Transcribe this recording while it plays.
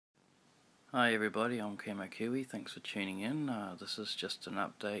Hi everybody, I'm Camo Kiwi. Thanks for tuning in. This is just an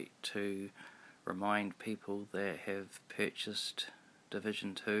update to remind people that have purchased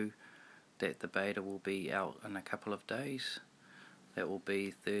Division 2 that the beta will be out in a couple of days. That will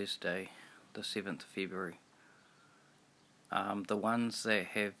be Thursday, the 7th of February. The ones that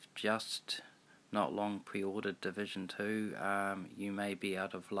have just not long pre-ordered Division 2, you may be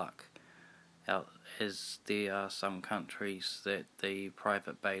out of luck, as there are some countries that the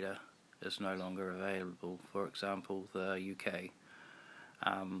private beta is no longer available. For example, the UK.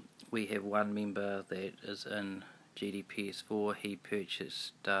 We have one member that is in GDPS4. He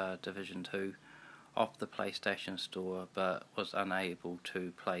purchased Division 2 off the PlayStation Store but was unable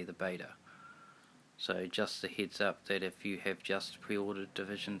to play the beta. So just a heads up that if you have just pre-ordered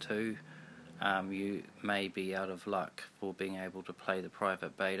Division 2, you may be out of luck for being able to play the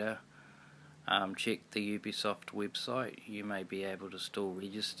private beta. Check the Ubisoft website. You may be able to still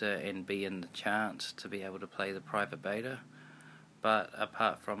register and be in the chance to be able to play the private beta. But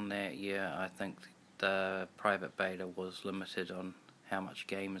apart from that, yeah, I think the private beta was limited on how much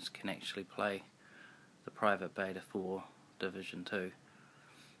gamers can actually play the private beta for Division 2.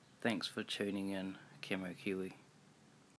 Thanks for tuning in, Camo Kiwi.